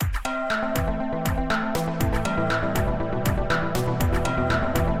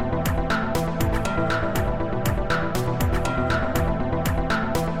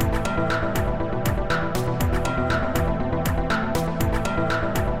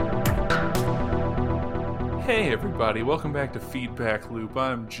Hey everybody, welcome back to Feedback Loop.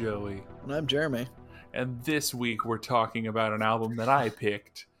 I'm Joey, And I'm Jeremy. and this week we're talking about an album that I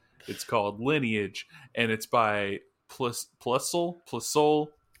picked. It's called Lineage, and it's by Plusol.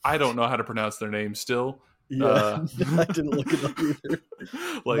 I don't know how to pronounce their name still. Yeah, I didn't look it up either.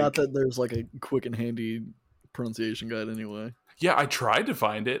 Not like, that there's like a quick and handy pronunciation guide anyway. yeah, I tried to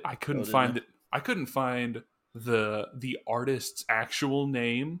find it. I couldn't did find you? it. I couldn't find the artist's actual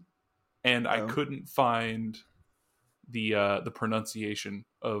name, and I Oh, couldn't find the pronunciation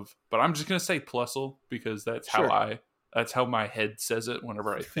of, but I'm just gonna say Plusle because sure. that's how my head says it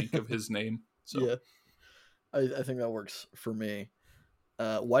whenever I think of his name. So Yeah, I think that works for me.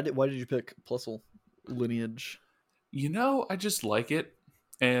 Why did you pick Plusle Lineage? I just like it,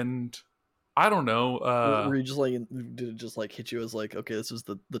 and I don't know. Were you just like, did it just like hit you as like, okay, this is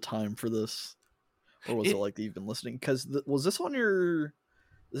the time for this, or was it It like that you've been listening? Because was this on your?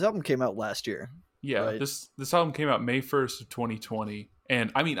 This album came out last year, Yeah, right? this album came out May 1st of 2020,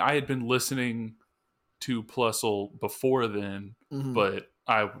 and I mean I had been listening to Plusle before then, Mm-hmm. but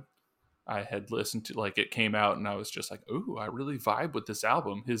I had listened to, like, it came out and I was just like, ooh, I really vibe with this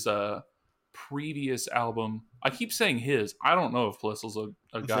album. His previous album, I keep saying his. I don't know if Plusle's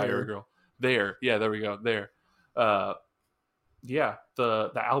a guy or a There. girl. There. Yeah, there we go. There. Uh yeah,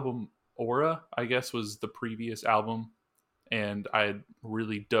 the album Aura, I guess, was the previous album, and I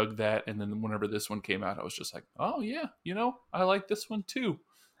really dug that, and then whenever this one came out I was just like, "Oh yeah, I like this one too."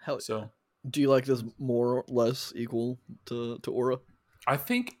 Hell yeah. So, Do you like this more or less equal to Aura? I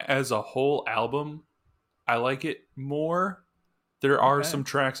think as a whole album, I like it more. There are Okay. some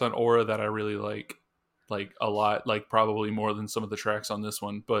tracks on Aura that I really like a lot, like probably more than some of the tracks on this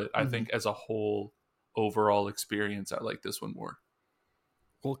one. But I Hmm. think as a whole overall experience, I like this one more.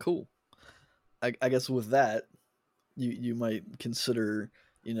 Well, cool. I guess with that, you might consider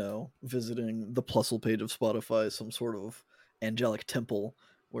visiting the Plusle page of Spotify, some sort of angelic temple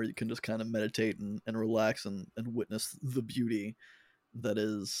where you can just kind of meditate and relax and witness the beauty that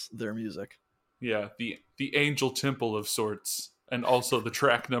is their music. Yeah, the Angel Temple of sorts, and also the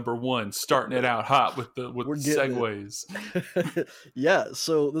track number one, starting it out hot with the We're getting segues. it. Yeah,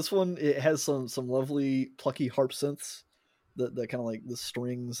 so this one, it has some lovely plucky harp synths that kind of like the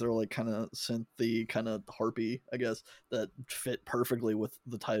strings, they're like kind of synthy, kind of harpy, I guess, that fit perfectly with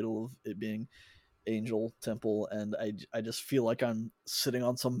the title of it being Angel Temple. And I just feel like I'm sitting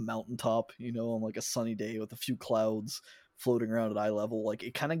on some mountaintop, on like a sunny day with a few clouds floating around at eye level. Like,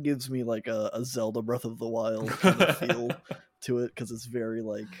 it kind of gives me like a Zelda Breath of the Wild kind of feel to it, because it's very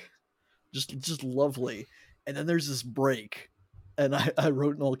like just lovely. And then there's this break, and I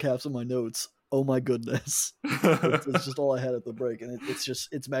wrote in all caps in my notes, "Oh my goodness!" It's just all I had at the break, and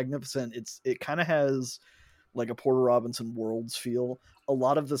it's magnificent. It kind of has like a Porter Robinson Worlds feel. A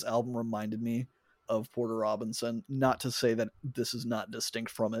lot of this album reminded me of Porter Robinson. Not to say that this is not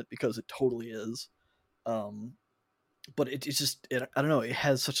distinct from it, because it totally is. Um, but it's just I don't know. It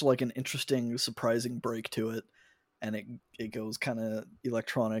has such like an interesting, surprising break to it, and it goes kind of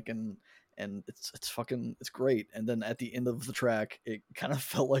electronic, and it's great. And then at the end of the track, it kind of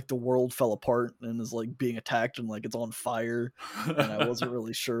felt like the world fell apart and is like being attacked, and like it's on fire. And I wasn't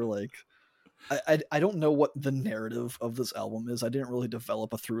really sure, like, I don't know what the narrative of this album is. I didn't really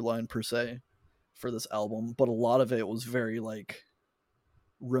develop a through line per se for this album, but a lot of it was very like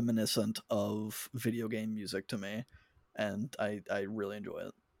reminiscent of video game music to me, and I really enjoy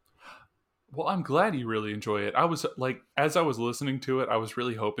it. Well, I'm glad you really enjoy it. I was like, as I was listening to it, I was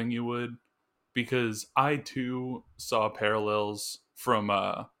really hoping you would, because I too saw parallels from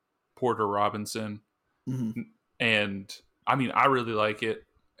Porter Robinson, Mm-hmm. and I mean, I really like it.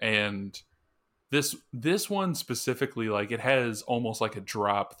 And this one specifically, like, it has almost like a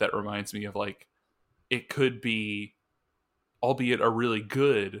drop that reminds me of, like, it could be, albeit a really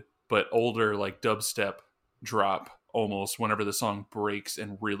good but older, like, dubstep drop almost, whenever the song breaks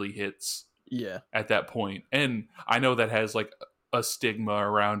and really hits Yeah, at that point. And I know that has like a stigma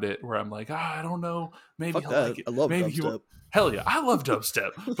around it where I'm like, I don't know, maybe fuck he'll like that. it, I love maybe he dubstep. will. Hell yeah, I love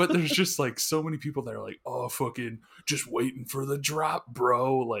dubstep, but there's just like so many people that are like, oh, fucking just waiting for the drop,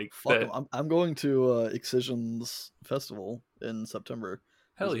 bro, like Fuck them. that. I'm going to Excision's festival in September.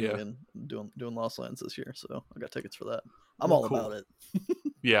 Hell He's gonna yeah. be doing Lost Lands this year, so I got tickets for that. I'm Well, all about cool. it.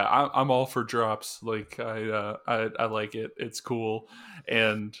 Yeah, I'm all for drops. Like, I like it. It's cool.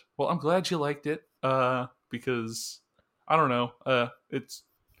 And well, I'm glad you liked it. Because I don't know.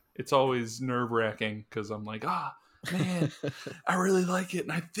 It's always nerve-wracking because I'm like, man, I really like it,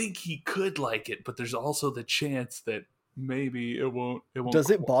 and I think he could like it, but there's also the chance that maybe it won't Does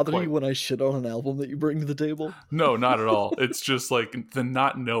it bother quite. you when I shit on an album that you bring to the table? No, not at all. It's just like the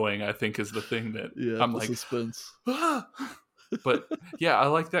not knowing, I think, is the thing that Yeah, I'm the like, suspense. ah! But yeah, I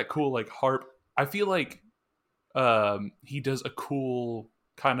like that cool like harp. I feel like he does a cool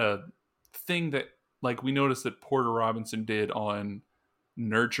kind of thing that like we noticed that Porter Robinson did on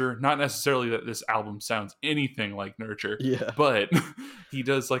Nurture. Not necessarily that this album sounds anything like Nurture, Yeah, but he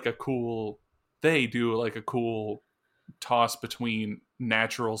does like a cool they do like a cool toss between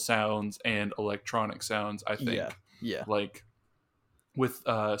natural sounds and electronic sounds, I yeah, think. yeah, Like with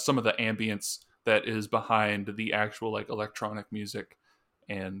some of the ambience that is behind the actual like electronic music.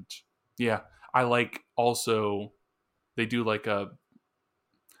 And yeah, I like also they do like a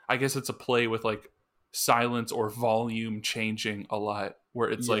I guess it's a play with like silence or volume changing a lot where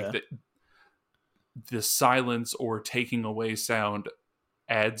it's like yeah, the silence or taking away sound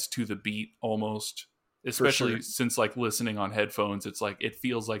adds to the beat almost, for sure. especially since like listening on headphones it's like it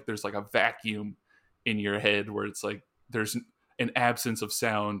feels like there's like a vacuum in your head where it's like there's an absence of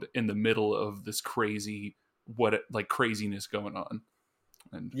sound in the middle of this crazy like craziness going on.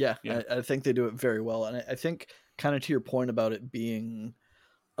 And Yeah, yeah. I think they do it very well, and I think kind of to your point about it being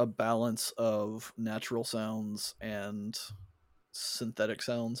a balance of natural sounds and synthetic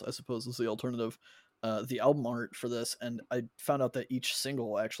sounds, I suppose is the alternative. The album art for this, and I found out that each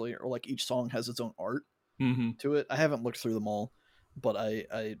single actually, or like each song, has its own art Mm-hmm. to it. I haven't looked through them all, but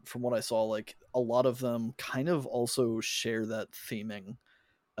I from what I saw, like a lot of them kind of also share that theming.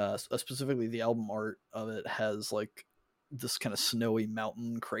 Specifically, the album art of it has like this kind of snowy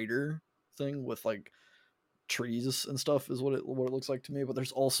mountain crater thing with like trees and stuff is what it looks like to me. But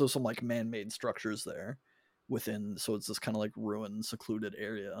there's also some like man-made structures there within, so it's this kind of like ruined, secluded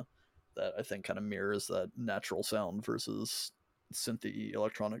area that I think kind of mirrors that natural sound versus synthy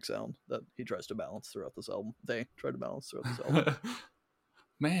electronic sound that he tries to balance throughout this album. They try to balance throughout this album.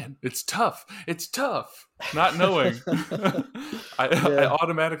 Man, it's tough. It's tough not knowing. I Yeah,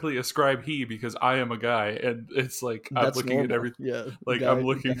 automatically ascribe he because I am a guy, and it's like I'm that's looking at normal. everything. Yeah, Like I'm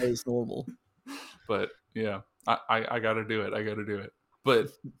looking, guy is normal. but yeah, I gotta do it. I gotta do it. But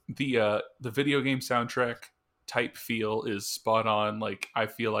the video game soundtrack type feel is spot on. Like I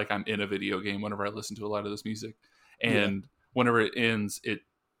feel like I'm in a video game whenever I listen to a lot of this music, Yeah, and whenever it ends, it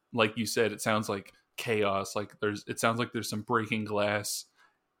like you said, it sounds like chaos. Like it sounds like there's some breaking glass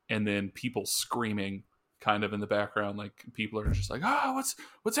and then people screaming kind of in the background, like people are just like, oh,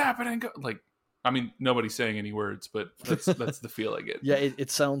 what's happening, like I mean nobody's saying any words, but that's the feel I get. yeah.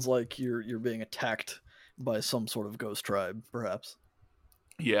 It sounds like you're being attacked by some sort of ghost tribe, perhaps.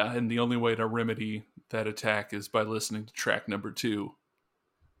 Yeah, and the only way to remedy that attack is by listening to track number 2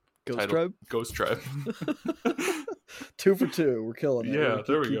 Ghost titled tribe. Ghost Tribe. 2 for 2. We're killing it. Yeah,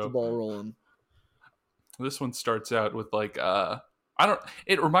 there we Keep go. the ball rolling. This one starts out with like I don't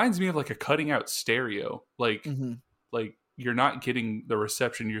it reminds me of like a cutting out stereo, Mm-hmm. like you're not getting the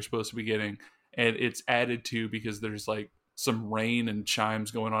reception you're supposed to be getting, and it's added to because there's like some rain and chimes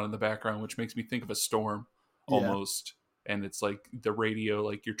going on in the background, which makes me think of a storm Yeah. almost. And it's like the radio,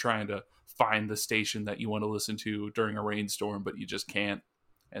 like you're trying to find the station that you want to listen to during a rainstorm but you just can't.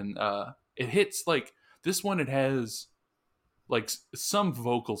 And it hits like this one, it has like some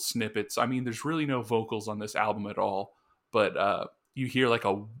vocal snippets. I mean there's really no vocals on this album at all, but you hear like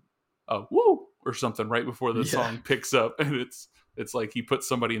a woo or something right before the Yeah. song picks up, and it's like he puts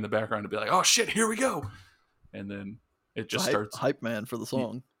somebody in the background to be like, oh shit, here we go, and then it just starts. Hype man for the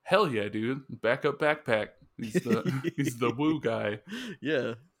song. Hell yeah, dude! Back up backpack. He's the woo guy.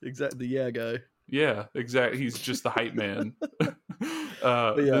 Yeah, exactly. Yeah, guy. Yeah, exactly. He's just the hype man.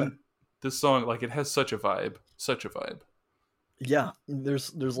 But yeah, Then this song, like, it has such a vibe, such a vibe. yeah.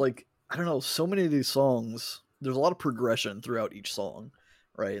 There's like, I don't know, so many of these songs. There's a lot of progression throughout each song,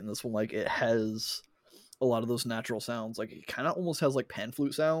 right? And this one, like, it has a lot of those natural sounds. Like, it kind of almost has like pan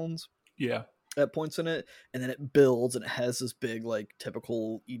flute sounds Yeah. at points in it, and then it builds and it has this big like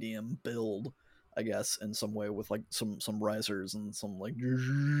typical EDM build, I guess, in some way with like some risers and some like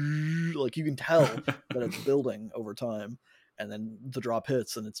you can tell that it's building over time, and then the drop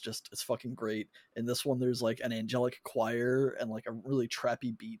hits and it's fucking great. In this one there's like an angelic choir and like a really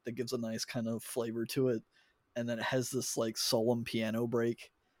trappy beat that gives a nice kind of flavor to it, and then it has this like solemn piano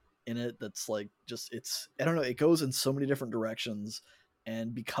break in it that's like just, it's, I don't know, it goes in so many different directions.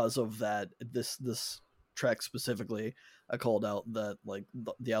 And because of that, this track specifically, I called out that like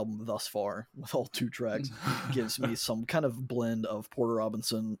the album thus far with all 2 tracks gives me some kind of blend of Porter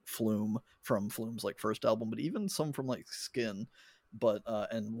Robinson, Flume from Flume's like first album, but even some from like Skin, but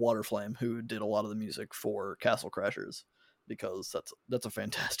and Waterflame, who did a lot of the music for Castle Crashers, because that's a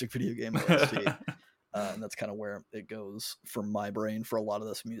fantastic video game OST. And that's kind of where it goes for my brain for a lot of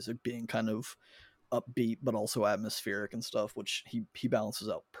this music being kind of upbeat but also atmospheric and stuff, which he balances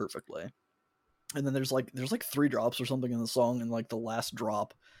out perfectly. And then there's like 3 drops or something in the song, and like the last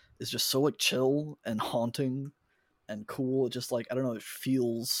drop is just so like chill and haunting and cool. It just like, I don't know, it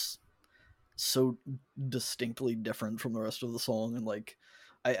feels so distinctly different from the rest of the song. And like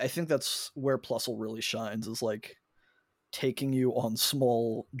I think that's where Plusle really shines, is like taking you on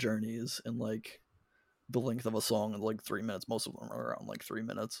small journeys and like the length of a song in like 3 minutes. Most of them are around like 3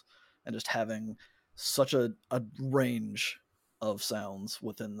 minutes, and just having such a range of sounds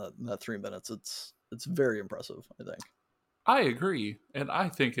within that 3 minutes. It's very impressive, I think. I agree, and I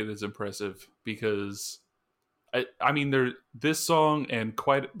think it is impressive because I mean, there this song and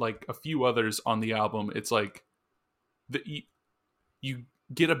quite like a few others on the album. It's like you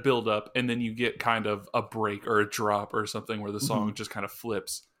get a build up, and then you get kind of a break or a drop or something where the song just kind of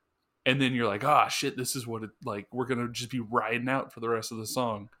flips, and then you're like, ah, shit, this is what it like. We're gonna just be riding out for the rest of the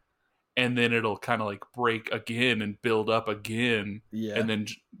song, and then it'll kind of like break again and build up again, Yeah. and then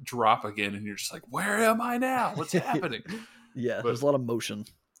drop again, and you're just like, where am I now? What's happening? Yeah, But there's a lot of motion.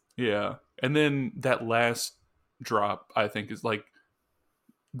 yeah, and then that last drop, I think, is like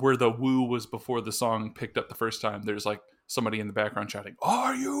where the woo was before the song picked up the first time. There's like somebody in the background shouting,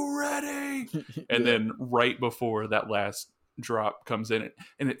 "Are you ready?" And Yeah. then right before that last drop comes in,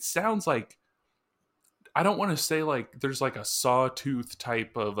 and it sounds like, I don't want to say like there's like a sawtooth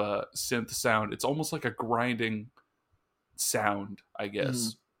type of synth sound. It's almost like a grinding sound, I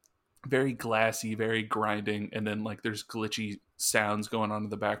guess. Very glassy, very grinding, and then like there's glitchy sounds going on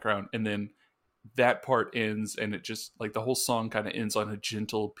in the background, and then that part ends, and it just like the whole song kind of ends on a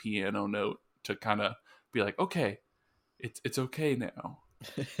gentle piano note to kind of be like, okay, it's okay now.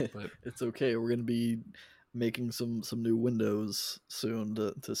 But It's okay. We're gonna be making some new windows soon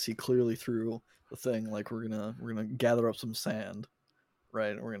to see clearly through the thing. Like we're gonna gather up some sand,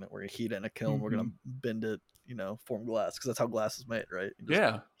 right? And we're gonna heat it in a kiln. We're gonna bend it, form glass, because that's how glass is made, right? You just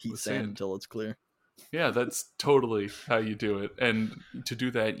yeah, heat with sand until it's clear. Yeah, that's totally how you do it. And to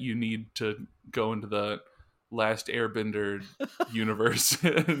do that, you need to go into the Last Airbender universe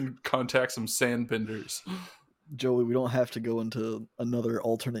and contact some sandbenders. Joey, we don't have to go into another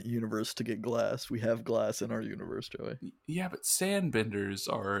alternate universe to get glass. We have glass in our universe, Joey. Yeah, but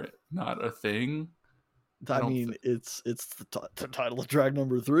sandbenders are not a thing. I mean, it's the title of track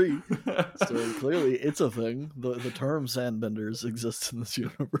number 3, so clearly it's a thing. The term sandbenders exists in this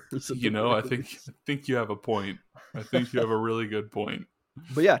universe. I think you have a point. I think you have a really good point.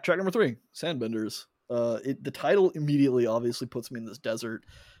 But yeah, track number 3, sandbenders. The title immediately obviously puts me in this desert,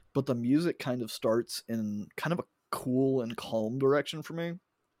 but the music kind of starts in kind of a cool and calm direction for me.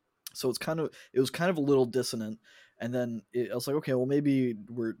 So it was kind of a little dissonant, and then I was like, okay, well maybe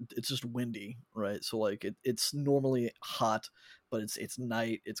it's just windy, right? So like it's normally hot, but it's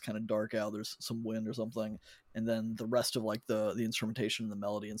night, it's kind of dark out, there's some wind or something, and then the rest of like the instrumentation and the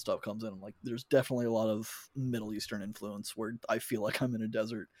melody and stuff comes in. I'm like, there's definitely a lot of Middle Eastern influence where I feel like I'm in a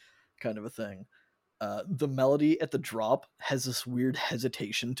desert, kind of a thing. The melody at the drop has this weird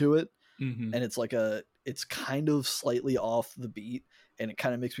hesitation to it, Mm-hmm. and it's kind of slightly off the beat, and it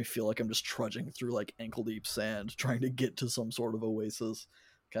kind of makes me feel like I'm just trudging through like ankle deep sand trying to get to some sort of oasis,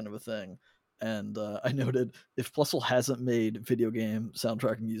 kind of a thing. And I noted, if Plusle hasn't made video game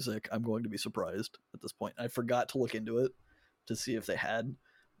soundtrack music, I'm going to be surprised at this point. I forgot to look into it to see if they had,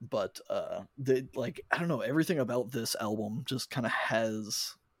 but they, like, I don't know, everything about this album just kind of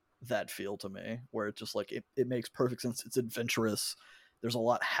has that feel to me, where it just like it makes perfect sense. It's adventurous, there's a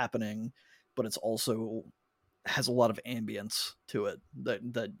lot happening, but it's also has a lot of ambience to it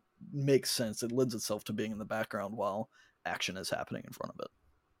that makes sense. It lends itself to being in the background while action is happening in front of it.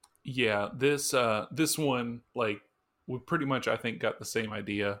 Yeah, this one, like, we pretty much, I think, got the same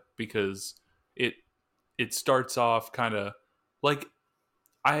idea, because it it starts off kind of like,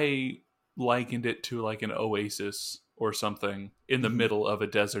 I likened it to like an oasis or something in the middle of a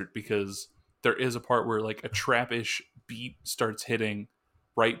desert, because there is a part where like a trappish beat starts hitting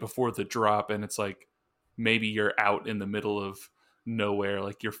right before the drop, and it's like maybe you're out in the middle of nowhere,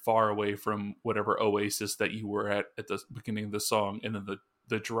 like you're far away from whatever oasis that you were at the beginning of the song, and then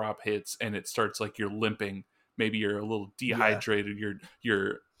the drop hits and it starts like you're limping, maybe you're a little dehydrated,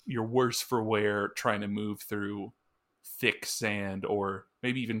 you're worse for wear trying to move through thick sand or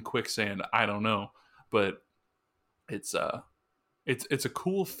maybe even quicksand, I don't know. But it's it's a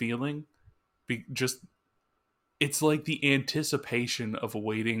cool feeling. Just, it's like the anticipation of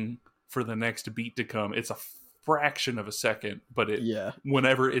waiting for the next beat to come. It's a fraction of a second, but Yeah,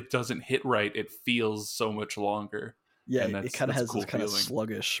 whenever it doesn't hit right, it feels so much longer. Yeah, and it kind of that's a has this cool kind of feeling.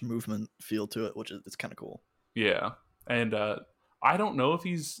 sluggish movement feel to it, which is it's kind of cool. Yeah, and I don't know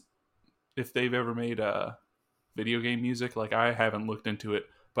if they've ever made video game music. Like, I haven't looked into it,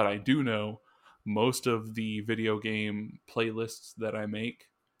 but I do know most of the video game playlists that I make,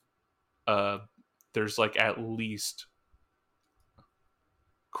 uh, there's like at least,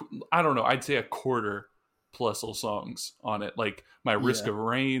 I don't know, I'd say a quarter Plusle songs on it. Like my Risk Yeah. of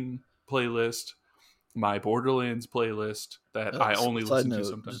Rain playlist, my Borderlands playlist that I only Side listen to note,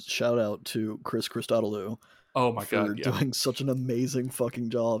 sometimes. just shout out to Chris Christodoulou Oh my for god, yeah. doing such an amazing fucking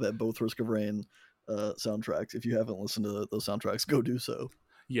job at both Risk of Rain soundtracks. If you haven't listened to those soundtracks, go do so.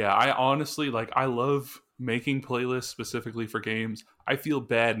 Yeah, I honestly, like, I love making playlists specifically for games. I feel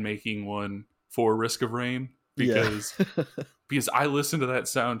bad making one for Risk of Rain Yeah. because I listen to that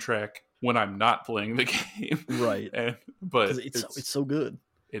soundtrack when I'm not playing the game. Right. But Because it's so good.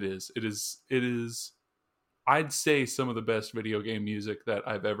 it is I'd say some of the best video game music that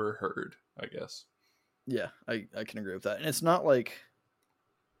I've ever heard, I guess. Yeah, I can agree with that. And it's not like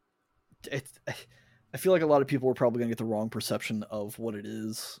it's I feel like a lot of people are probably going to get the wrong perception of what it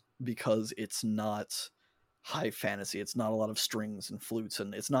is because it's not high fantasy. It's not a lot of strings and flutes,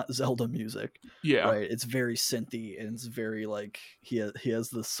 and it's not Zelda music, Yeah. right? It's very synthy, and it's very like he has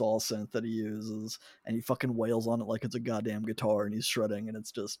the saw synth that he uses, and he fucking wails on it like it's a goddamn guitar, and he's shredding, and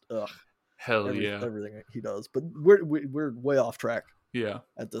it's just Hell yeah. everything he does. But we're way off track Yeah.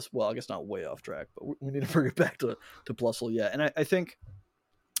 at this. Well, I guess not way off track, but we need to bring it back to Plusle. Yeah, and I think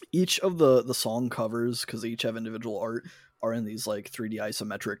each of the song covers, because they each have individual art, are in these like 3D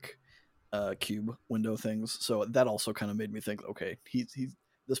isometric cube window things. So that also kind of made me think, okay, he's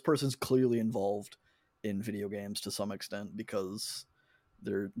this person's clearly involved in video games to some extent because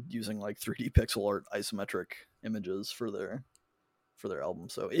they're using like 3D pixel art isometric images for their album.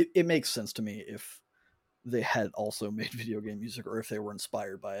 So it makes sense to me if they had also made video game music or if they were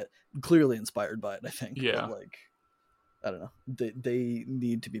inspired by it. Clearly inspired by it, I think. Yeah. But like, I don't know. They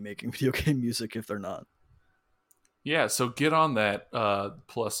need to be making video game music if they're not. Yeah, so get on that,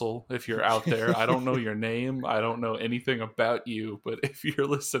 Plusle, if you're out there. I don't know your name. I don't know anything about you, but if you're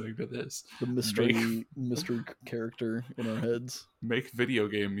listening to this, the mystery character in our heads. Make video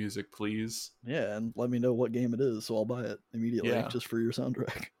game music, please. Yeah, and let me know what game it is, so I'll buy it immediately just for your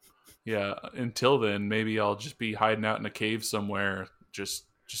soundtrack. Yeah, until then, maybe I'll just be hiding out in a cave somewhere, just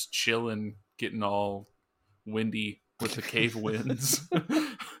chilling, getting all windy with the cave winds.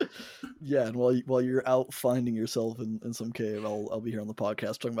 Yeah, and while you're out finding yourself in some cave, I'll be here on the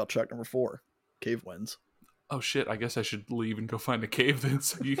podcast talking about track number 4, Cave Winds. Oh shit, I guess I should leave and go find a cave then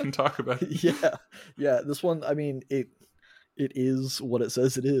so you can talk about it. Yeah, this one, I mean, it is what it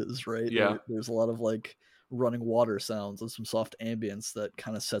says it is, right? Yeah. There's a lot of like running water sounds and some soft ambience that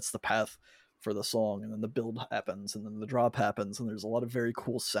kind of sets the path for the song, and then the build happens and then the drop happens, and there's a lot of very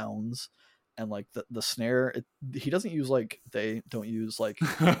cool sounds. And like the snare, he doesn't use like they don't use like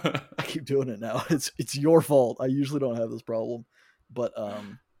I keep doing it now. It's your fault. I usually don't have this problem, but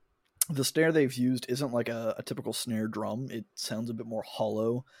the snare they've used isn't like a typical snare drum. It sounds a bit more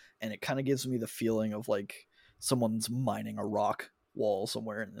hollow, and it kind of gives me the feeling of like someone's mining a rock wall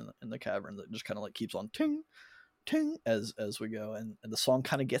somewhere in the cavern that just kind of like keeps on ting ting as we go, and the song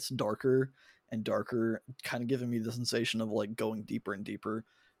kind of gets darker and darker, kind of giving me the sensation of like going deeper and deeper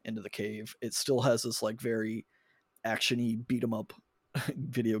into the cave. It still has this like very actiony beat 'em up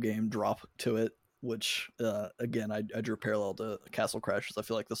video game drop to it, which again I drew a parallel to Castle Crashers. I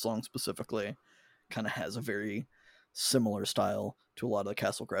feel like the song specifically kind of has a very similar style to a lot of the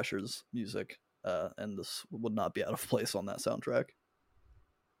Castle Crashers music, and this would not be out of place on that soundtrack.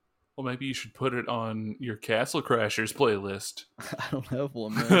 Well, maybe you should put it on your Castle Crashers playlist. I don't have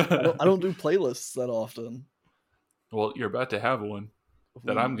one, man. I don't do playlists that often. Well, you're about to have one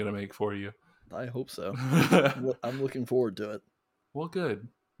that I'm going to make for you. I hope so. I'm looking forward to it. Well, good.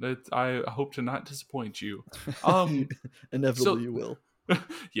 I hope to not disappoint you. Inevitably, you will.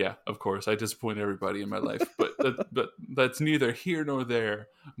 Yeah, of course. I disappoint everybody in my life, but that's neither here nor there.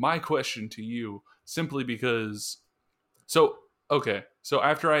 My question to you, simply because... So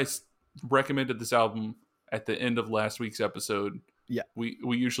after I recommended this album at the end of last week's episode, yeah, we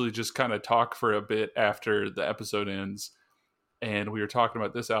usually just kind of talk for a bit after the episode ends, and we were talking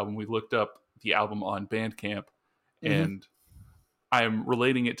about this album. We looked up the album on Bandcamp, and I'm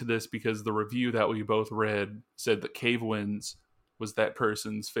relating it to this because the review that we both read said that Cave Winds was that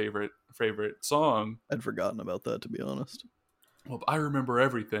person's favorite song. I'd forgotten about that, to be honest. Well, I remember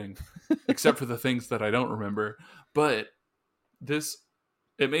everything except for the things that I don't remember. But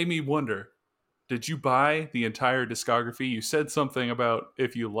it made me wonder, did you buy the entire discography? You said something about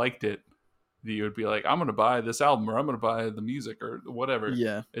if you liked it. you would be like, I'm gonna buy this album, or I'm gonna buy the music, or whatever.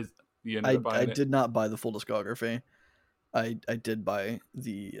 Yeah, You ended up I buying it. did not buy the full discography. I did buy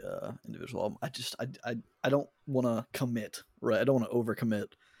the individual album. I don't want to commit, right? I don't want to overcommit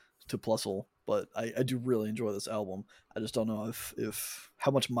to Plusle, but I do really enjoy this album. I just don't know if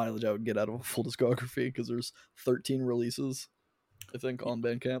how much mileage I would get out of a full discography, because there's 13 releases, I think, on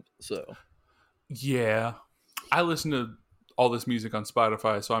Bandcamp. So Yeah, I listen to all this music on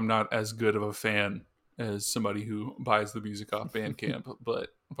Spotify, so I'm not as good of a fan as somebody who buys the music off Bandcamp. but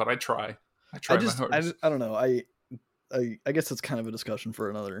I try. I try my hardest. I don't know. I guess it's kind of a discussion for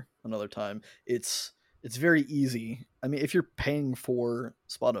another time. It's very easy. I mean, if you're paying for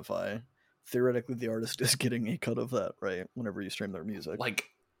Spotify, theoretically the artist is getting a cut of that, right? Whenever you stream their music. Like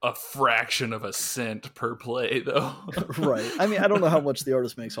a fraction of a cent per play, though. Right. I mean, I don't know how much the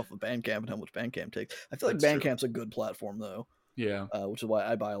artist makes off of Bandcamp and how much Bandcamp takes. I feel like That's Bandcamp's a good platform, though. Yeah. Which is why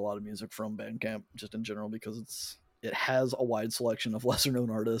I buy a lot of music from Bandcamp, just in general, because it has a wide selection of lesser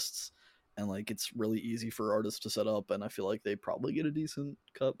known artists, and like it's really easy for artists to set up, and I feel like they probably get a decent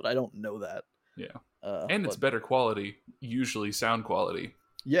cut, but I don't know that. Yeah. And it's better quality, usually sound quality.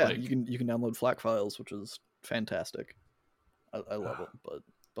 Yeah, like, you can download FLAC files, which is fantastic. I love it, but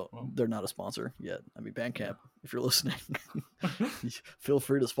they're not a sponsor yet. I mean, Bandcamp, if you're listening, feel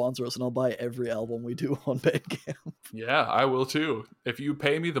free to sponsor us, and I'll buy every album we do on Bandcamp. Yeah, I will too. If you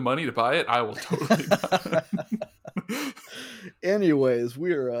pay me the money to buy it, I will totally buy it. Anyways,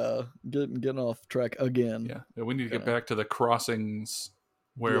 we're getting off track again. Yeah, we need to get back to the crossings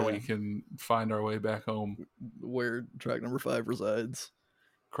where we can find our way back home. Where track number 5 resides.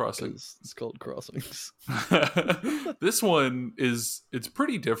 Crossings. It's called Crossings. This one it's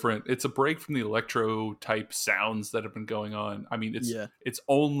pretty different. It's a break from the electro type sounds that have been going on. I mean, it's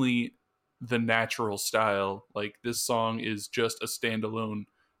only the natural style. Like, this song is just a standalone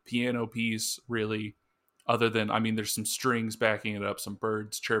piano piece, really, other than, I mean, there's some strings backing it up, some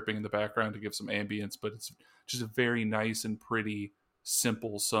birds chirping in the background to give some ambience, but it's just a very nice and pretty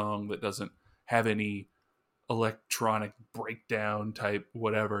simple song that doesn't have any electronic breakdown type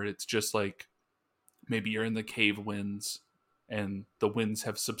whatever. It's just like, maybe you're in the cave winds and the winds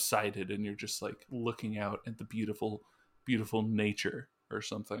have subsided and you're just like looking out at the beautiful nature or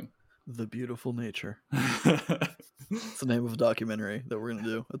something. The Beautiful Nature. It's the name of a documentary that we're gonna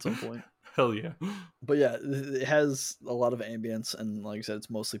do at some point. Hell yeah. But yeah, it has a lot of ambience, and like I said, it's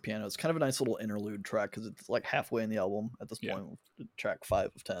mostly piano. It's kind of a nice little interlude track, because it's like halfway in the album at this point, track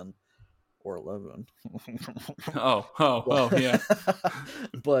 5 of 10 or 11. oh yeah.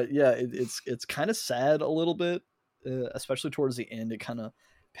 But yeah, it's kind of sad a little bit, especially towards the end. It kind of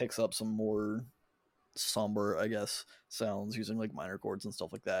picks up some more somber, I guess, sounds using like minor chords and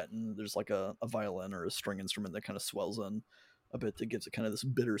stuff like that, and there's like a violin or a string instrument that kind of swells in a bit that gives it kind of this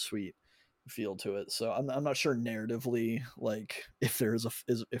bittersweet feel to it. So I'm not sure narratively, like, if there's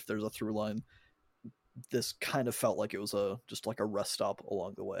a through line. This kind of felt like it was just like a rest stop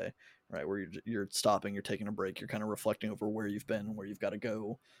along the way, right? Where you're stopping, you're taking a break, you're kind of reflecting over where you've been, where you've got to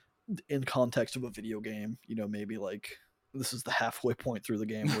go in context of a video game. You know, maybe like this is the halfway point through the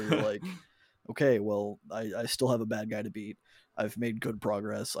game where you're like, okay, well, I still have a bad guy to beat. I've made good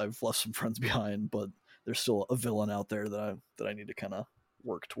progress. I've left some friends behind, but there's still a villain out there that I need to kind of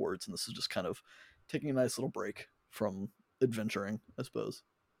work towards. And this is just kind of taking a nice little break from adventuring, I suppose.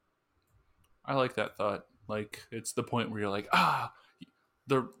 I like that thought. Like, it's the point where you're like,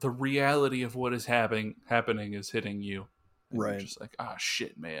 the reality of what is happening is hitting you. And right. You're just like,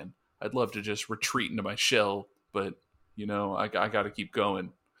 shit, man. I'd love to just retreat into my shell, but you know, I got to keep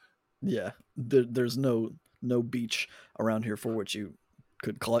going. Yeah, there's no beach around here for which you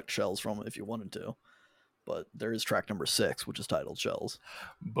could collect shells from if you wanted to, but there is track number 6, which is titled Shells.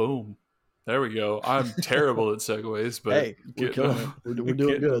 Boom. There we go. I'm terrible at segues, but hey, we're killing it. We're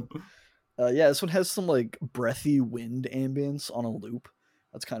doing good. Yeah, this one has some like breathy wind ambience on a loop.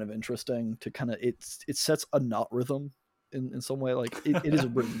 That's kind of interesting to kind of, it sets a knot rhythm in some way. Like it is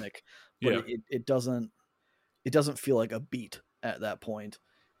rhythmic, but it doesn't feel like a beat at that point.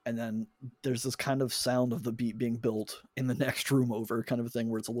 And then there's this kind of sound of the beat being built in the next room over, kind of a thing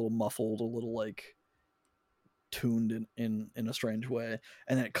where it's a little muffled, a little like tuned in a strange way,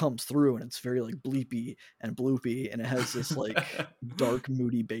 and then it comes through and it's very like bleepy and bloopy, and it has this like dark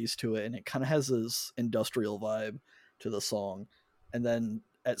moody bass to it, and it kind of has this industrial vibe to the song. And then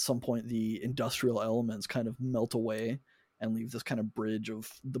at some point the industrial elements kind of melt away and leave this kind of bridge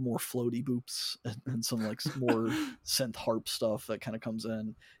of the more floaty boops and some like more synth harp stuff that kind of comes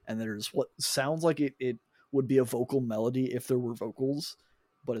in, and there's what sounds like it would be a vocal melody if there were vocals,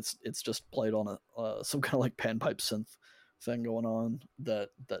 but it's just played on some kind of like panpipe synth thing going on that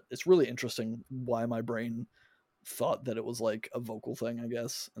it's really interesting why my brain thought that it was like a vocal thing, I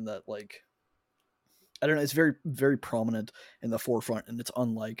guess, and that like I don't know, it's very very prominent in the forefront, and it's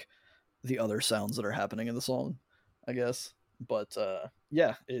unlike the other sounds that are happening in the song, I guess. But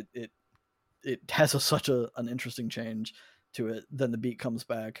yeah, it has such an interesting change to it. Then the beat comes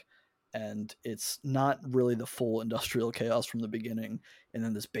back, and it's not really the full industrial chaos from the beginning, and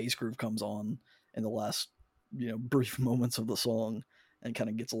then this bass groove comes on in the last brief moments of the song, and kind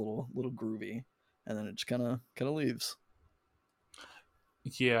of gets a little groovy, and then it just kind of leaves.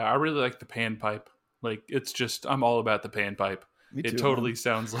 Yeah, I really like the panpipe. Like, it's just, I'm all about the panpipe. Me It too, totally man.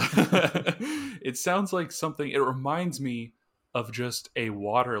 sounds like it sounds like something. It reminds me of just a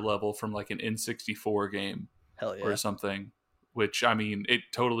water level from like an N64 game Hell or yeah. something. Which, I mean, it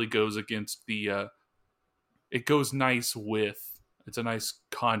totally goes against the. It goes nice with. It's a nice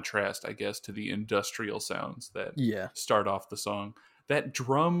contrast, I guess, to the industrial sounds that Yeah. start off the song. That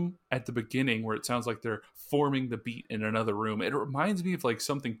drum at the beginning, where it sounds like they're forming the beat in another room, it reminds me of like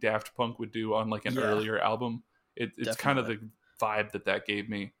something Daft Punk would do on like an Yeah, earlier album. It's kind of definitely. the vibe that gave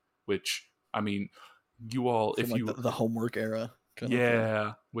me. Which, I mean, you all, From if like you, the homework era kind of thing.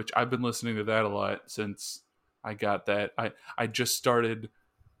 yeah, which I've been listening to that a lot since I got that. I just started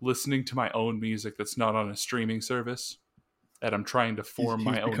listening to my own music that's not on a streaming service, and I'm trying to form He's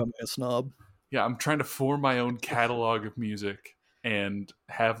my own. becoming a snob. Yeah, I'm trying to form my own catalog of music and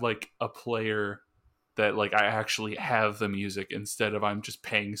have like a player that like I actually have the music, instead of I'm just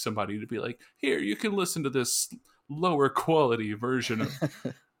paying somebody to be like, here, you can listen to this lower quality version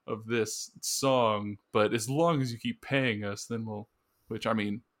of this song, but as long as you keep paying us, then we'll. Which, I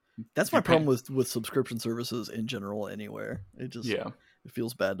mean, That's if my you're problem paying, with subscription services in general. Anywhere, yeah, it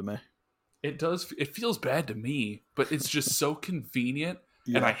feels bad to me. it does. It feels bad to me, but it's just so convenient,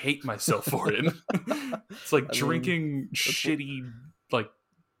 and I Yeah, hate myself for it. It's like I mean, drinking that's what shitty like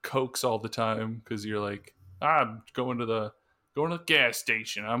cokes all the time because you're like, I'm going to the gas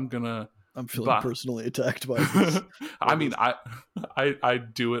station. I'm gonna I'm feeling buy. personally attacked by this. By I mean, this. I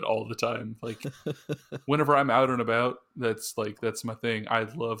do it all the time. Like, whenever I'm out and about, that's my thing. I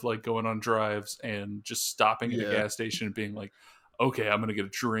love like going on drives and just stopping at a Yeah, gas station and being like, okay, I'm gonna get a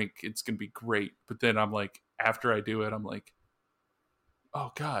drink. It's gonna be great. But then I'm like, after I do it, I'm like,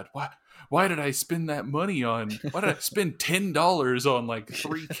 oh God, why did I spend that money on? Why did I spend $10 on like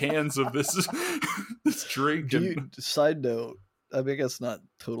 3 cans of this this drink? do you? And Side note. I mean, I guess not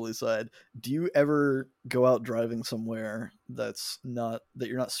totally side. Do you ever go out driving somewhere that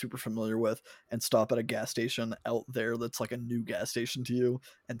you're not super familiar with, and stop at a gas station out there that's like a new gas station to you,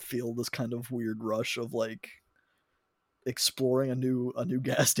 and feel this kind of weird rush of like exploring a new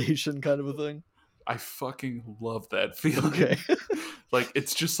gas station kind of a thing? I fucking love that feeling. Okay. Like,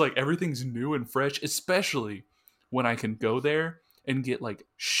 it's just like everything's new and fresh, especially when I can go there and get like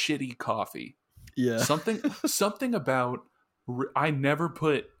shitty coffee. Yeah. Something about I never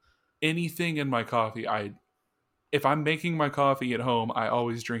put anything in my coffee. I If I'm making my coffee at home, I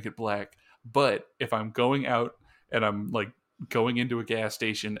always drink it black. But if I'm going out and I'm like going into a gas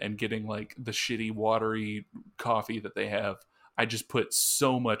station and getting like the shitty watery coffee that they have, I just put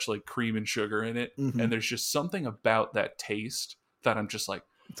so much like cream and sugar in it, Hmm. and there's just something about that taste that I'm just like,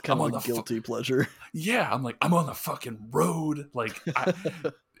 It's kind I'm of on a the guilty pleasure. yeah, I'm like, I'm on the fucking road. Like,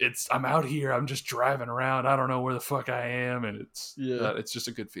 I'm out here. I'm just driving around. I don't know where the fuck I am, and Yeah. it's just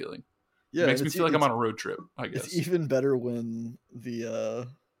a good feeling. It Yeah, and makes me feel like I'm on a road trip, I it's guess. even better when the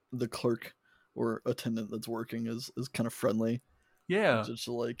clerk or attendant that's working is kind of friendly. Yeah, Just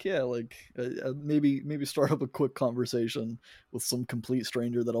like, yeah, like maybe start up a quick conversation with some complete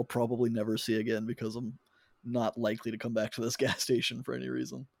stranger that I'll probably never see again because I'm not likely to come back to this gas station for any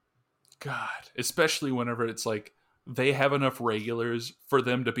reason. God, especially whenever it's like they have enough regulars for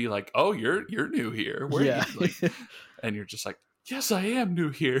them to be like, "Oh, you're new here. Where are you?" Yeah. Like, and you're just like, "Yes, I am new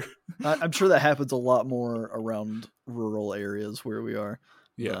here." I'm sure that happens a lot more around rural areas where we are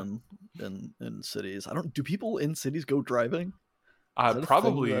Yeah, than in cities. I don't. Do people in cities go driving? Is that a thing that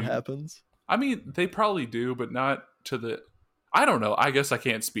probably. happens? I mean, they probably do, but not to the. I don't know. I guess I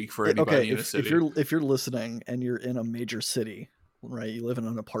can't speak for Okay, anybody in a if city. you're listening and you're in a major city, right? You live in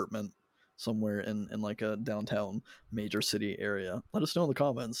an apartment somewhere in like a downtown major city area. Let us know in the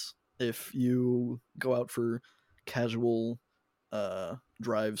comments if you go out for casual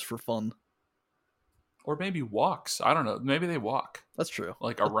drives for fun. Or maybe walks. I don't know. Maybe they walk That's true.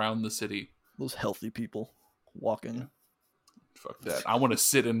 like around the city. Those healthy people Yeah, walking. fuck that. I want to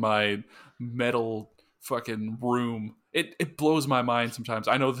sit in my metal fucking room. It blows my mind sometimes.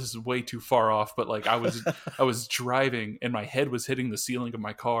 I know this is way too far off, but like I was driving and my head was hitting the ceiling of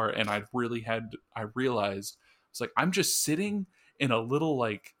my car, and I realized It's like I'm just sitting in a little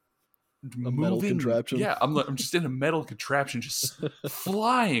like A metal moving, contraption. yeah, I'm just in a metal contraption, just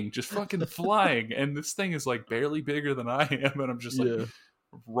flying, just fucking flying, and this thing is like barely bigger than I am, and I'm just like Yeah.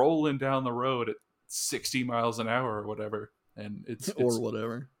 rolling down the road at 60 miles an hour or whatever, and it's Or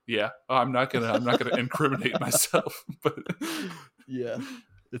whatever. yeah, I'm not gonna incriminate myself, but Yeah.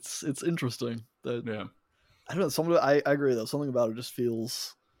 It's interesting that yeah, I don't know. I agree though. Something about it just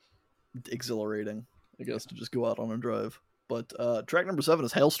feels exhilarating, I guess, to just go out on a drive. But track number 7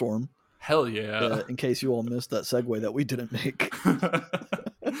 is Hailstorm. hell yeah. In case you all missed that segue that we didn't make.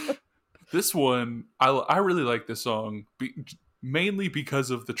 This one, I really like this song, mainly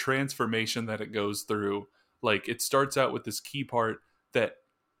because of the transformation that it goes through. Like, it starts out with this key part that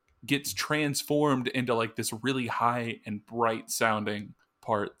gets transformed into like this really high and bright sounding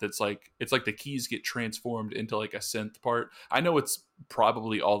part that's like, it's like the keys get transformed into like a synth part. I know it's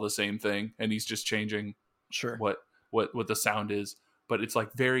probably all the same thing and he's just changing Sure. what the sound is, but it's like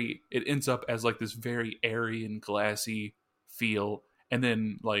it ends up as like this very airy and glassy feel. And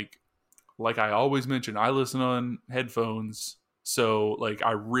then like I always mention, I listen on headphones, so like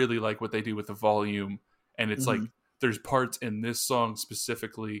I really like what they do with the volume. And it's like there's parts in this song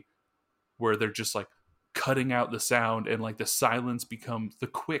specifically where they're just like cutting out the sound, and like the silence becomes the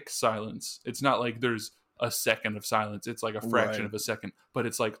quick silence. It's not like there's a second of silence, it's like a fraction of a second, but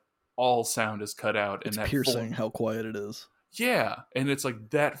it's like all sound is cut out. It's and that piercing how quiet it is. Yeah, and it's like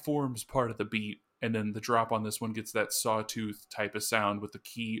that forms part of the beat, and then the drop on this one gets that sawtooth type of sound with the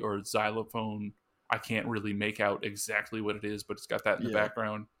key or xylophone. I can't really make out exactly what it is, but it's got that in the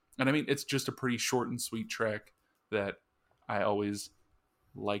background. And I mean, it's just a pretty short and sweet track that I always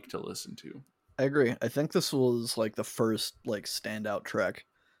like to listen to. I agree. I think this was like the first like standout track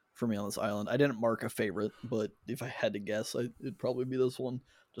for me on this island. I didn't mark a favorite, but if I had to guess, it'd probably be this one,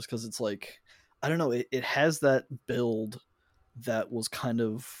 just because it's like, I don't know, it has that build that was kind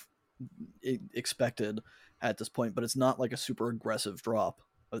of expected at this point, but it's not like a super aggressive drop.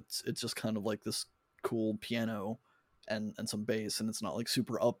 It's just kind of like this cool piano and some bass, and it's not like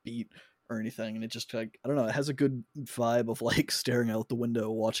super upbeat or anything, and it just like, I don't know, it has a good vibe of like staring out the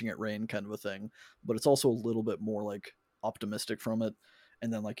window watching it rain kind of a thing, but it's also a little bit more like optimistic from it.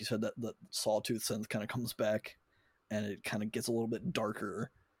 And then like you said, that sawtooth synth kind of comes back and it kind of gets a little bit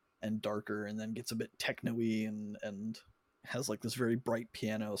darker and darker, and then gets a bit techno-y and has like this very bright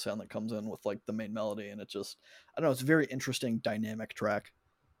piano sound that comes in with like the main melody. And it just, I don't know, it's a very interesting dynamic track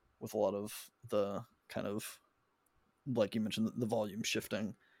with a lot of the kind of, like you mentioned, the volume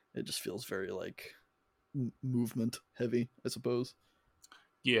shifting. It just feels very like movement heavy, I suppose.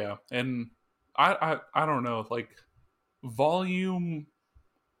 Yeah, and I don't know, like volume,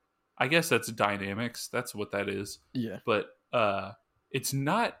 I guess that's dynamics, that's what that is. Yeah, but it's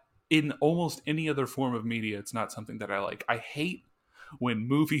not in almost any other form of media. It's not something that I like. I hate when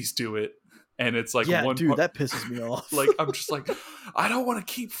movies do it, and it's like, yeah, dude, that pisses me off. Like, I'm just like, I don't want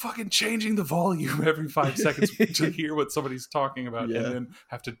to keep fucking changing the volume every 5 seconds to hear what somebody's talking about, and then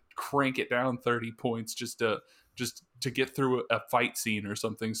have to crank it down 30 points just to get through a fight scene or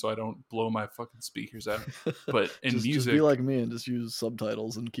something, so I don't blow my fucking speakers out. But in music, just be like me and just use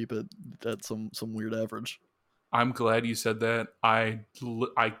subtitles and keep it at some weird average. I'm glad you said that. I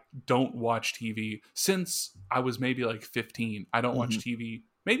don't watch TV since I was maybe like 15. I don't watch TV.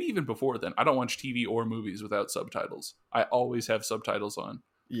 Maybe even before then. I don't watch TV or movies without subtitles. I always have subtitles on.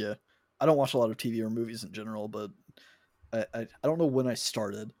 Yeah. I don't watch a lot of TV or movies in general, but I don't know when I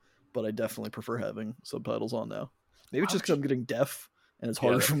started, but I definitely prefer having subtitles on now. Maybe it's just because I'm getting deaf and it's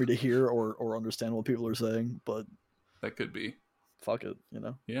harder for me to hear or understand what people are saying, but that could be. Fuck it, you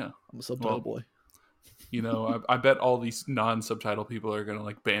know? Yeah. I'm a subtitle boy. You know, I bet all these non-subtitle people are going to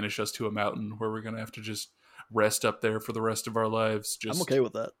like banish us to a mountain where we're going to have to just rest up there for the rest of our lives. I'm okay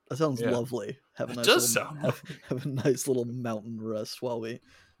with that. That sounds lovely. Have a nice little mountain rest while we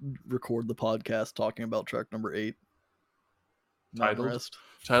record the podcast talking about track number 8.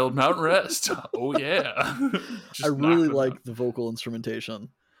 Titled Mountain Rest. Oh yeah. I really like the vocal instrumentation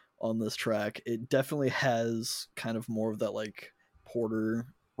on this track. It definitely has kind of more of that like Porter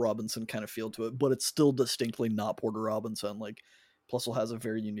Robinson kind of feel to it, but it's still distinctly not Porter Robinson. Like, Plusle has a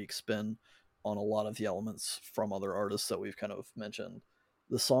very unique spin on a lot of the elements from other artists that we've kind of mentioned.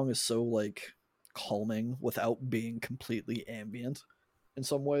 The song is so like calming without being completely ambient in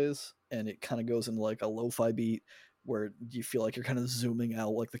some ways, and it kind of goes into like a lo-fi beat where you feel like you're kind of zooming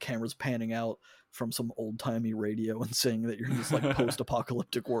out, like the camera's panning out from some old-timey radio and saying that you're in this like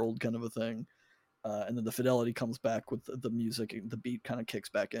post-apocalyptic world kind of a thing. And then the fidelity comes back with the music, the beat kind of kicks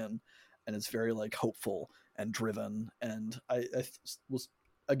back in, and it's very like hopeful and driven. And I was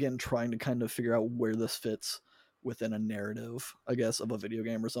again trying to kind of figure out where this fits within a narrative, I guess, of a video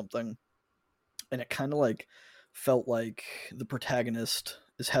game or something. And it kind of like felt like the protagonist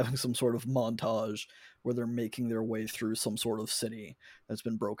is having some sort of montage where they're making their way through some sort of city that's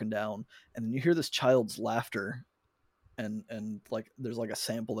been broken down, and then you hear this child's laughter, and like there's like a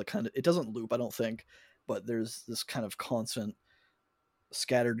sample that kind of, it doesn't loop, I don't think, but there's this kind of constant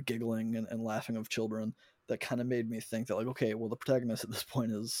scattered giggling and laughing of children that kind of made me think that, like, okay, well, the protagonist at this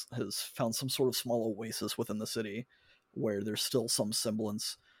point has found some sort of small oasis within the city where there's still some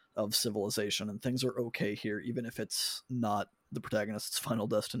semblance of civilization and things are okay here, even if it's not the protagonist's final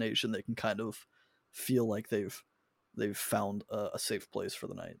destination. They can kind of feel like they've found a safe place for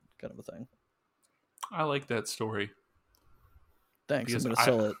the night, kind of a thing. I like that story. Thanks. I'm going to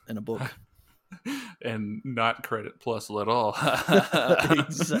sell it in a book. And not Credit Plus at all.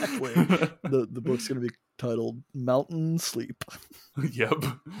 Exactly. The book's going to be titled Mountain Sleep. Yep.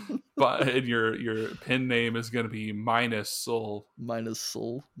 But and your pen name is going to be Minus Soul. Minus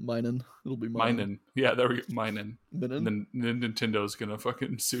Soul. Minen. It'll be Minen. Yeah, there we go. Minen. Minen. And then Nintendo's going to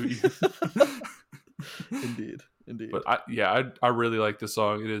fucking sue you. Indeed. But I really like the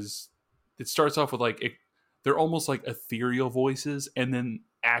song. It starts off with like they're almost like ethereal voices, and then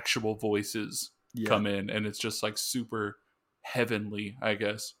actual voices come in, and it's just like super heavenly, I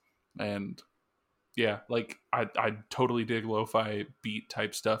guess. And yeah, like I totally dig lo-fi beat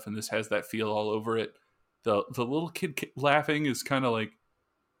type stuff, and this has that feel all over it. The little kid laughing is kind of like,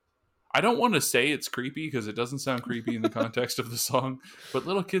 I don't want to say it's creepy because it doesn't sound creepy in the context of the song, but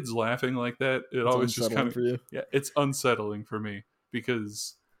little kids laughing like that, it's always just kind of, for you. Yeah, it's unsettling for me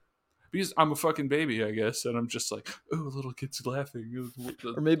because I'm a fucking baby, I guess, and I'm just like, oh, little kid's laughing.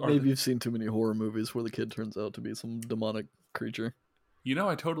 Or maybe you've seen too many horror movies where the kid turns out to be some demonic creature. You know,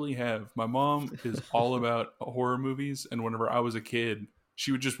 I totally have. My mom is all about horror movies, and whenever I was a kid,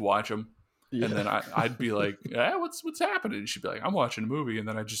 she would just watch them. Yeah. And then I'd be like, what's happening? And she'd be like, I'm watching a movie, and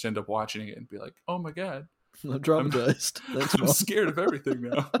then I just end up watching it and be like, oh my God. I'm traumatized. I'm scared of everything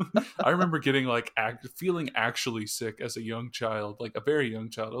now. I remember getting like feeling actually sick as a young child, like a very young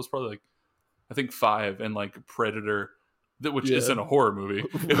child. I was probably like, I think 5, and like Predator, which isn't a horror movie.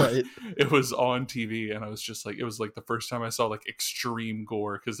 Right. It was on TV, and I was just like, it was like the first time I saw like extreme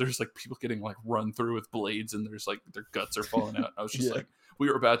gore, because there's like people getting like run through with blades, and there's like their guts are falling out. I was just like, we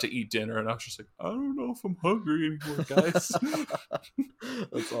were about to eat dinner, and I was just like, I don't know if I'm hungry anymore, guys.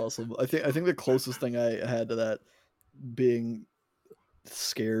 That's awesome. I think the closest thing I had to that being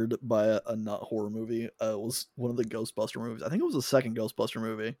scared by a not horror movie was one of the Ghostbuster movies. I think it was the second Ghostbuster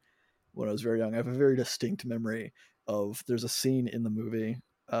movie when I was very young. I have a very distinct memory of, there's a scene in the movie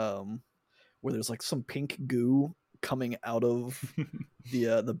where there's like some pink goo coming out of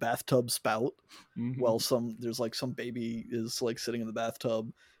the bathtub spout, while there's like some baby is like sitting in the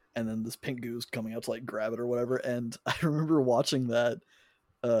bathtub, and then this pink goo's coming out to like grab it or whatever. And I remember watching that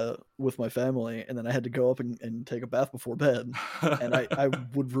with my family, and then I had to go up and take a bath before bed, and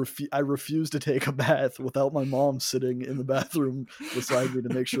I refused to take a bath without my mom sitting in the bathroom beside me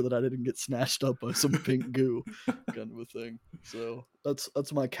to make sure that I didn't get snatched up by some pink goo, kind of a thing. So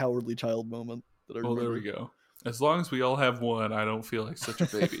that's my cowardly child moment that I remember. Well, there we go. As long as we all have one, I don't feel like such a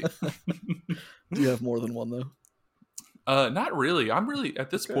baby. Do you have more than one though? Not really. I'm really, at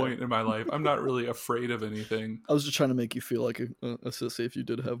this point in my life, I'm not really afraid of anything. I was just trying to make you feel like a sissy if you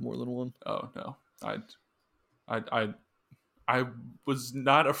did have more than one. Oh no, I was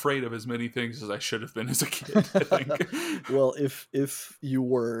not afraid of as many things as I should have been as a kid, I think. Well, if you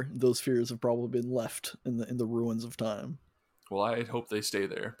were, those fears have probably been left in the ruins of time. Well, I hope they stay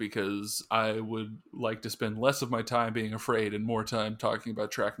there, because I would like to spend less of my time being afraid and more time talking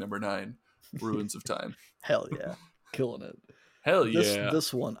about track number 9, Ruins of Time. Hell yeah. Killing it. Hell yeah.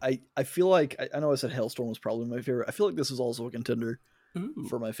 This one, I feel like, I know I said Hailstorm was probably my favorite. I feel like this is also a contender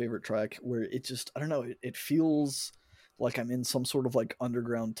for my favorite track, where it just, I don't know, it feels like I'm in some sort of like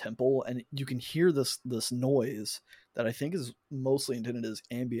underground temple, and you can hear this noise that I think is mostly intended as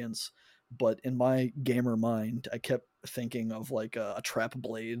ambience, but in my gamer mind, I kept thinking of like a trap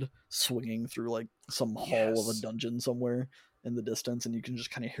blade swinging through like some hall of a dungeon somewhere in the distance, and you can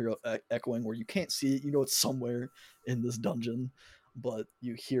just kind of hear it echoing where you can't see it. You know it's somewhere in this dungeon, but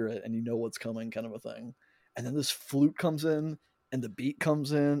you hear it and you know what's coming, kind of a thing. And then this flute comes in and the beat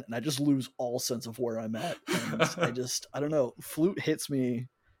comes in, and I just lose all sense of where I'm at. And I don't know, flute hits me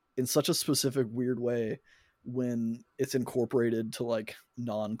in such a specific weird way when it's incorporated to like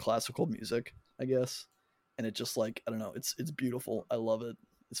non-classical music, I guess. And it just like, I don't know, it's beautiful. I love it.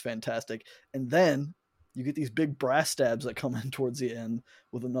 It's fantastic. And then you get these big brass stabs that come in towards the end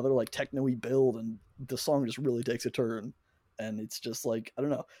with another like techno-y build, and the song just really takes a turn. and it's just like, I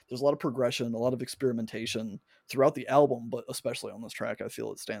don't know, there's a lot of progression, a lot of experimentation throughout the album, but especially on this track I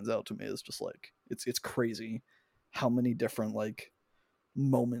feel it stands out to me as just like it's crazy how many different like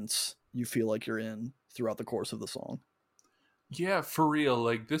moments you feel like you're in throughout the course of the song. Yeah, for real.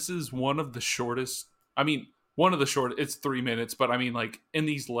 Like this is one of the shortest. I mean, one of the short. It's 3 minutes, but I mean, like in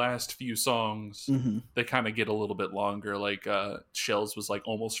these last few songs, Mm-hmm. they kind of get a little bit longer. Like Shells was like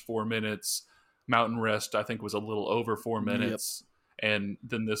almost 4 minutes. Mountain Rest, I think, was a little over four Yep. minutes, and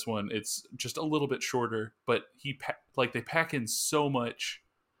then this one, it's just a little bit shorter. But like they pack in so much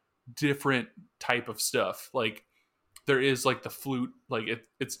different type of stuff. Like there is like the flute, like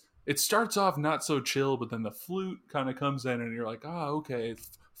it starts off not so chill, but then the flute kind of comes in and you're like, oh, okay,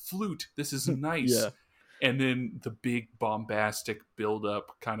 flute, this is nice. Yeah. And then the big bombastic build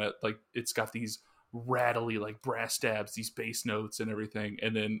up, kind of like it's got these rattly like brass stabs, these bass notes and everything,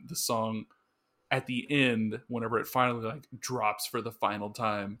 and then the song at the end, whenever it finally like drops for the final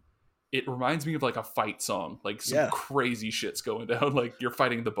time, it reminds me of like a fight song, like some Yeah. crazy shit's going down, like you're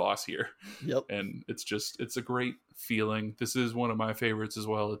fighting the boss here. Yep. And it's a great feeling. This is one of my favorites as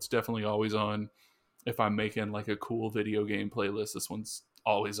well. It's definitely always on. If I'm making like a cool video game playlist, this one's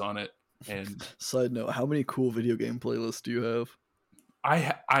always on it. And Side note, how many cool video game playlists do you have?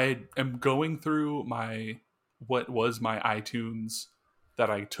 I am going through my what was my iTunes that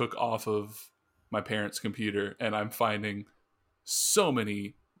I took off of my parents' computer, and I'm finding so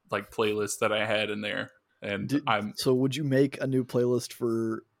many like playlists that I had in there. And So would you make a new playlist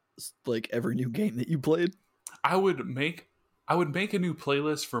for like every new game that you played? I would make a new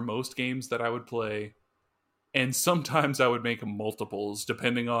playlist for most games that I would play, and sometimes I would make multiples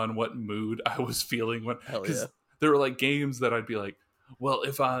depending on what mood I was feeling when, Hell because yeah. there were like games that I'd be like, well,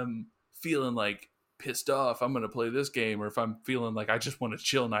 if I'm feeling like pissed off, I'm gonna play this game, or if I'm feeling like I just want a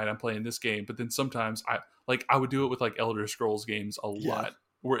chill night, I'm playing this game. But then sometimes I would do it with like Elder Scrolls games a Yeah. lot,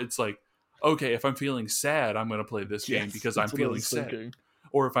 where it's like, okay, if I'm feeling sad, I'm gonna play this game Yes, because I'm that's what I feeling was sad. thinking.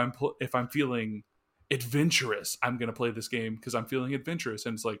 Or if I'm feeling adventurous, I'm gonna play this game because I'm feeling adventurous.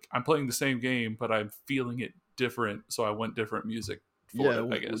 And it's like I'm playing the same game, but I'm feeling it different, so I want different music for Yeah,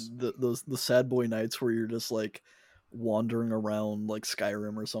 it, I guess. the sad boy nights where you're just like wandering around like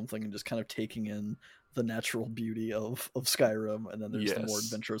Skyrim or something and just kind of taking in the natural beauty of Skyrim, and then there's the more Yes.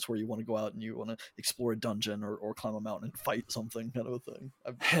 adventurous where you want to go out and you want to explore a dungeon or climb a mountain and fight something kind of a thing.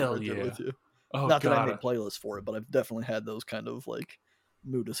 I'm Hell right there yeah. with you. Oh Not that I god. make playlists for it, but I've definitely had those kind of like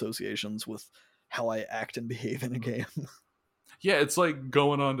mood associations with how I act and behave in a game. Yeah, it's like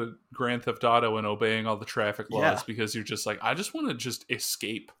going on to Grand Theft Auto and obeying all the traffic laws Yeah. because you're just like, I just want to just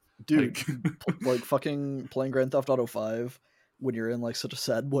escape. Dude, Like, like fucking playing Grand Theft Auto 5 when you're in like such a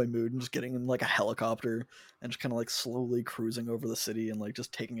sad boy mood and just getting in like a helicopter and just kind of like slowly cruising over the city and like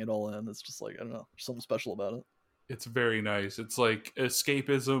just taking it all in. It's just like, I don't know, there's something special about it. it's very nice. It's like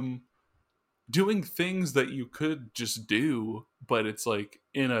escapism, doing things that you could just do, but it's like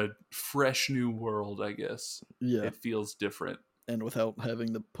in a fresh new world, I guess. Yeah. It feels different. And without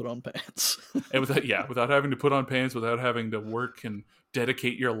having to put on pants. And without having to put on pants, without having to work and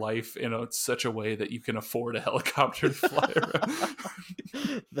dedicate your life in such a way that you can afford a helicopter to fly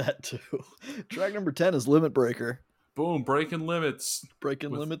around. That too. Track number 10 is Limit Breaker. Boom, breaking limits.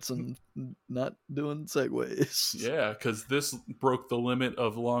 Breaking limits and not doing segues. Yeah, because this broke the limit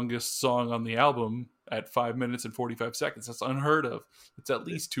of longest song on the album at 5 minutes and 45 seconds. That's unheard of. It's at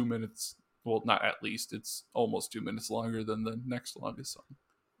least 2 minutes. Well, not at least. It's almost 2 minutes longer than the next longest song.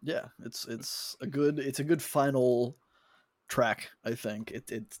 Yeah, it's a good final track. I think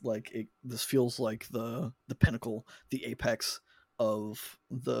this feels like the pinnacle, the apex of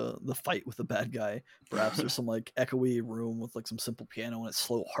the fight with the bad guy. Perhaps there's some like echoey room with like some simple piano and a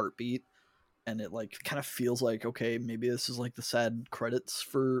slow heartbeat, and it like kind of feels like, okay, maybe this is like the sad credits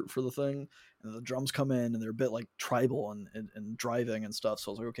for the thing, and the drums come in and they're a bit like tribal and driving and stuff. So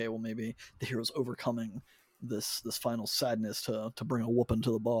I was like, okay, well maybe the hero's overcoming this final sadness to bring a whooping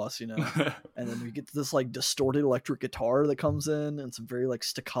to the boss, you know. And then we get this like distorted electric guitar that comes in and some very like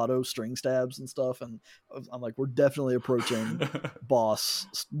staccato string stabs and stuff, and I'm like, we're definitely approaching boss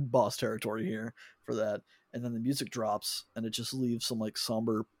territory here for that. And then the music drops and it just leaves some like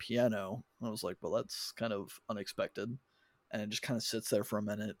somber piano. And I was like, well, that's kind of unexpected. And it just kind of sits there for a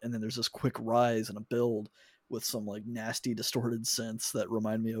minute, and then there's this quick rise and a build with some like nasty distorted synths that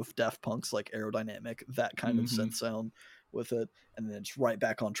remind me of Daft Punk's like Aerodynamic, that kind of synth sound with it, and then it's right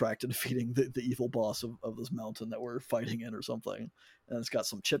back on track to defeating the evil boss of this mountain that we're fighting in or something. And it's got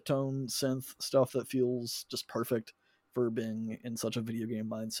some chiptone synth stuff that feels just perfect for being in such a video game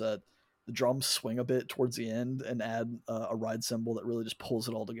mindset. The drums swing a bit towards the end and add a ride cymbal that really just pulls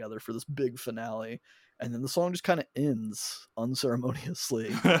it all together for this big finale. and then the song just kind of ends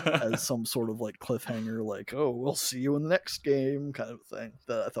unceremoniously as some sort of like cliffhanger, like, oh, we'll see you in the next game kind of thing,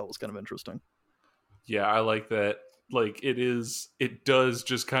 that I thought was kind of interesting. Yeah, I like that. Like it does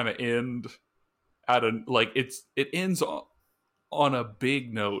just kind of end at a like it ends on a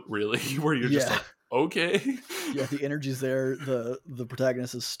big note, really, where you're just like, okay. Yeah, the energy's there. The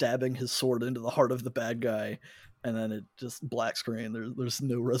protagonist is stabbing his sword into the heart of the bad guy, and then it just black screen. There's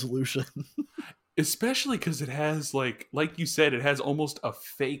no resolution. Especially because it has like you said, it has almost a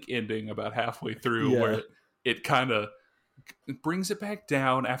fake ending about halfway through, where it kind of brings it back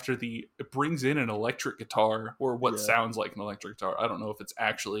down after it brings in an electric guitar, or what sounds like an electric guitar. I don't know if it's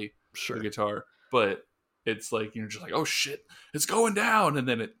actually a guitar, but it's like you're just like, oh shit, it's going down, and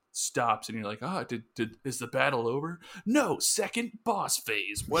then it stops, and you're like, oh, is the battle over? No, second boss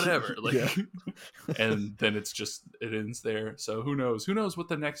phase, whatever. Like, and then it ends there. So who knows what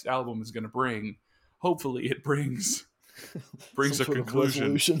the next album is going to bring. Hopefully it brings a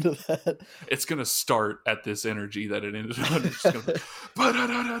conclusion to that. It's gonna start at this energy that it ended on. It's just gonna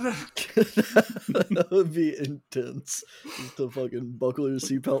that would be intense, just to fucking buckle your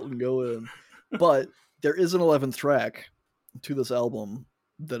seatbelt and go in. But there is an 11th track to this album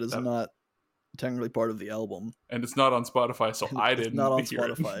that is not technically part of the album, and it's not on Spotify, so I didn't. Not on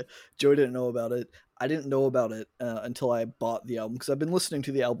Spotify. Joey didn't know about it. I didn't know about it until I bought the album, because I've been listening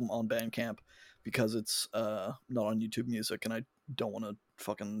to the album on Bandcamp, because it's not on YouTube Music, and I don't want to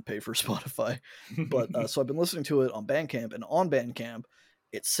fucking pay for Spotify. But so I've been listening to it on Bandcamp, and on Bandcamp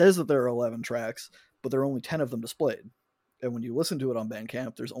it says that there are 11 tracks, but there are only 10 of them displayed. And when you listen to it on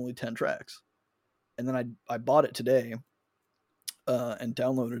Bandcamp, there's only 10 tracks. And then I bought it today and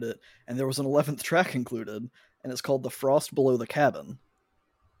downloaded it, and there was an 11th track included, and it's called The Frost Below the Cabin.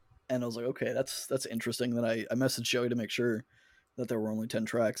 And I was like, okay, that's interesting. Then I messaged Joey to make sure that there were only 10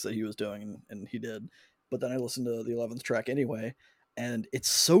 tracks that he was doing, and he did. But then I listened to the 11th track anyway, and it's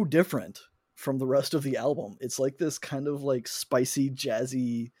so different from the rest of the album. It's like this kind of like spicy,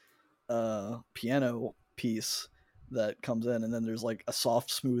 jazzy piano piece that comes in, and then there's like a soft,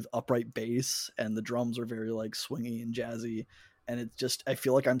 smooth, upright bass, and the drums are very like swingy and jazzy. And it's just, I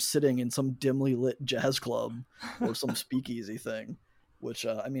feel like I'm sitting in some dimly lit jazz club or some speakeasy thing, which,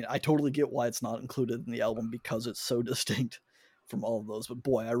 I mean, I totally get why it's not included in the album, because it's so distinct from all of those. But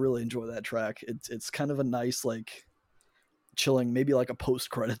boy, I really enjoy that track. It's kind of a nice, like, chilling, maybe like a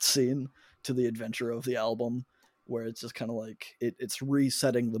post-credits scene to the adventure of the album, where it's just kind of like, it's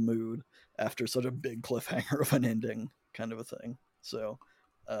resetting the mood after such a big cliffhanger of an ending kind of a thing. So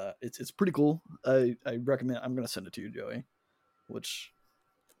it's pretty cool. I recommend. I'm going to send it to you, Joey, which,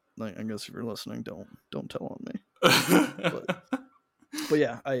 like, I guess if you're listening, don't tell on me. But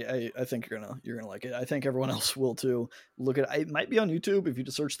yeah, I think you're gonna like it. I think everyone else will too. Look at it might be on YouTube if you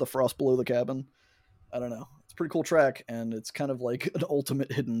just search The Frost Below the Cabin. I don't know. It's a pretty cool track, and it's kind of like an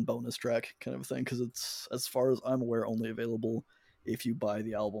ultimate hidden bonus track kind of thing, because it's, as far as I'm aware, only available if you buy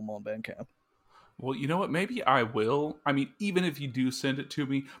the album on Bandcamp. Well, you know what? Maybe I will. I mean, even if you do send it to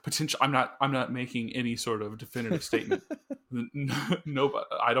me, I'm not making any sort of definitive statement. No,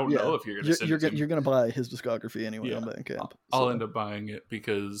 I don't know if you're going to send it to me. You're going to buy his discography anyway on Bandcamp. I'll end up buying it,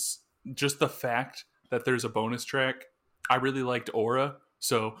 because just the fact that there's a bonus track, I really liked Aura,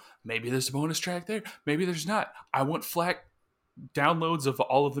 so maybe there's a bonus track there. Maybe there's not. I want flat downloads of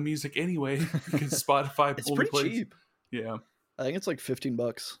all of the music anyway, because Spotify it's pretty cheap. Yeah, I think it's like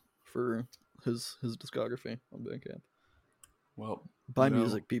 $15 for his discography on Bandcamp. Well, buy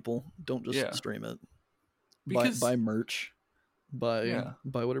music, people. Don't just stream it. Buy merch. Buy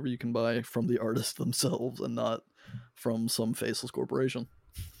whatever you can buy from the artists themselves, and not from some faceless corporation.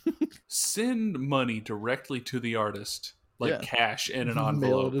 Send money directly to the artist, like cash in an envelope.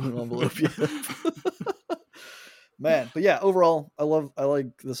 Mail it in an envelope. Man, but yeah, overall, I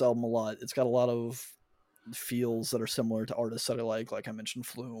like this album a lot. It's got a lot of feels that are similar to artists that I like I mentioned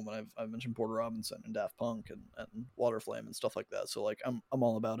Flume, and I've mentioned Porter Robinson and Daft Punk and Waterflame and stuff like that. So like I'm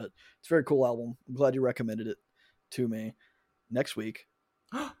all about it. It's a very cool album. I'm glad you recommended it to me. Next week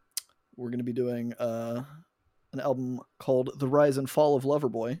we're going to be doing an album called The Rise and Fall of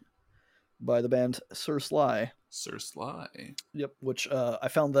Loverboy by the band Sir Sly. Yep, which I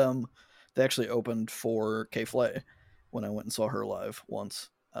found them. They actually opened for K-Flay when I went and saw her live once.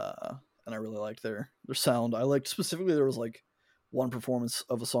 And I really liked their sound. I liked specifically, there was like one performance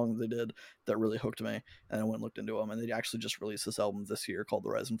of a song that they did that really hooked me, and I went and looked into them, and they actually just released this album this year called The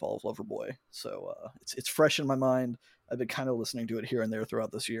Rise and Fall of Loverboy. So it's fresh in my mind. I've been kind of listening to it here and there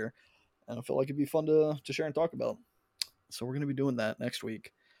throughout this year, and I feel like it'd be fun to share and talk about. So we're going to be doing that next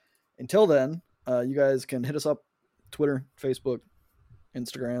week. Until then, you guys can hit us up, Twitter, Facebook,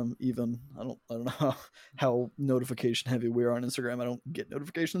 Instagram even. I don't know how notification heavy we are on Instagram. I don't get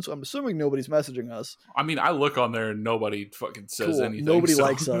notifications, so I'm assuming nobody's messaging us. I mean, I look on there and nobody fucking says anything. Nobody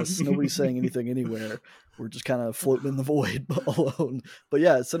likes us. Nobody's saying anything anywhere. We're just kind of floating in the void alone. But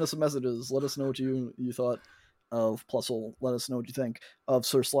yeah, send us some messages. Let us know what you thought of Plusle. Let us know what you think of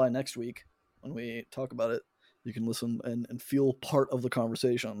Sir Sly next week when we talk about it. You can listen and feel part of the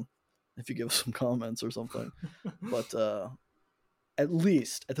conversation if you give us some comments or something. But at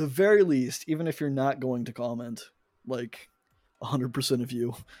the very least, even if you're not going to comment, like 100% of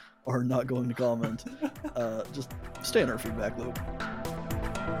you are not going to comment, just stay in our feedback loop.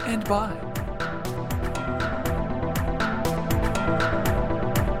 And bye.